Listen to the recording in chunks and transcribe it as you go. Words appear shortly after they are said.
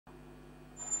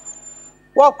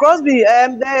Well, Crosby,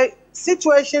 the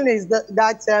situation is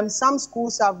that some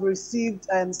schools have received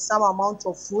some amount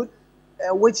of food,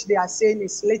 which they are saying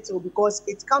is little because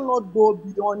it cannot go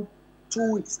beyond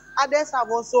 2 weeks. Others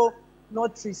have also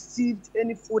not received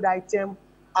any food item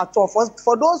at all.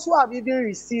 For those who have even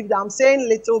received, I'm saying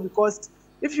little because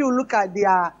if you look at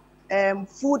their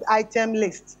food item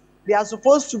list, they are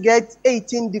supposed to get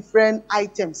 18 different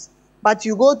items. But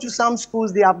you go to some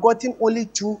schools, they have gotten only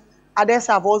 2. Others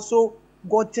have also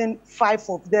gotten 5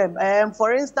 of them.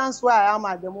 For instance, where I am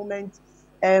at the moment,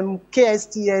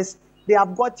 KSTS, they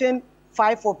have gotten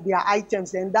 5 of their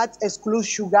items, and that excludes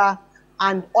sugar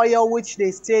and oil, which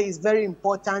they say is very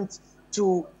important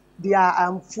to their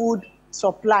food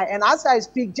supply. And as I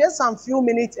speak, just some few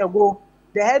minutes ago,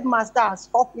 the headmaster has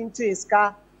hopped into his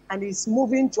car and is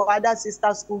moving to other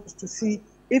sister schools to see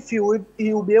if he will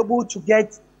be able to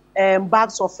get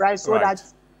bags of rice so that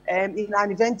in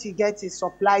an event he gets his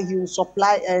supply, he will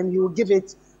supply and he will give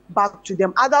it back to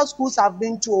them. Other schools have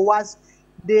been to us,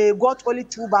 they got only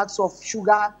 2 bags of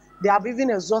sugar. They have even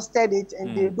exhausted it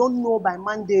and they don't know by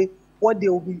Monday what they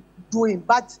will be doing.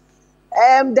 But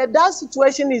that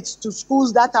situation is to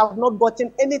schools that have not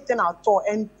gotten anything at all.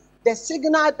 And the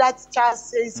signal that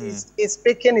CHASS says is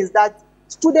speaking is that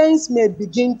students may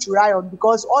begin to riot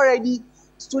because already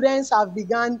students have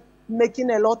begun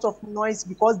making a lot of noise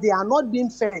because they are not being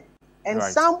fed. And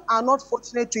some are not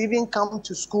fortunate to even come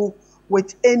to school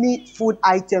with any food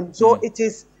item. So it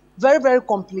is very, very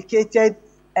complicated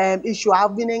issue.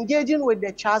 I've been engaging with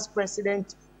the CHASS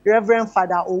president, Reverend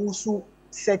Father Owusu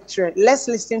Setre. Let's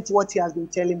listen to what he has been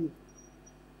telling me.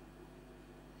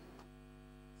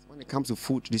 When it comes to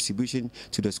food distribution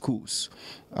to the schools,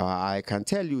 I can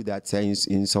tell you that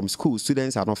in some schools,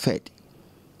 students are not fed.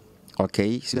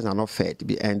 Okay, students are not fed,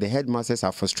 and the headmasters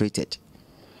are frustrated.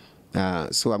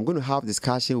 So I'm going to have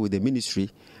discussion with the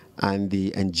ministry and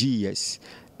the GES,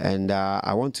 and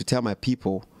I want to tell my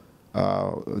people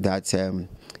that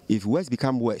if worse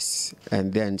become worse,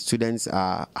 and then students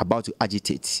are about to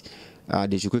agitate,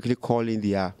 they should quickly call in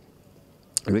their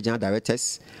regional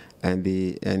directors and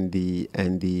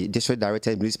the district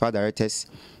directors, municipal directors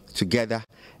together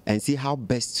and see how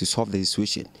best to solve the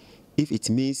situation. If it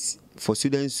means for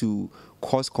students to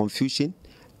cause confusion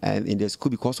and in the school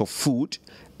because of food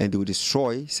and they will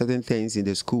destroy certain things in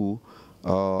the school,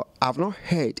 I've not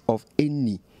heard of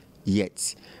any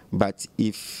yet. But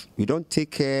if we don't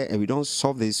take care and we don't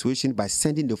solve the situation by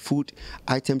sending the food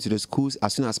items to the schools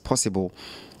as soon as possible,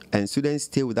 and students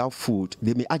stay without food,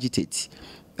 they may agitate.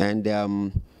 And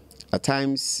at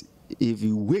times, if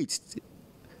you wait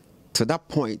to that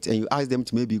point and you ask them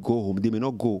to maybe go home, they may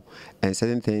not go, and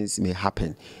certain things may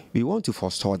happen. We want to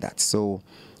forestall that. So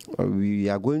we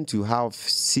are going to have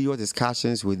serious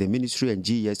discussions with the ministry and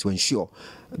GES to ensure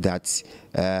that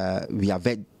we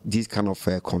avoid these kind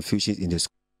of confusions in the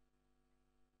school.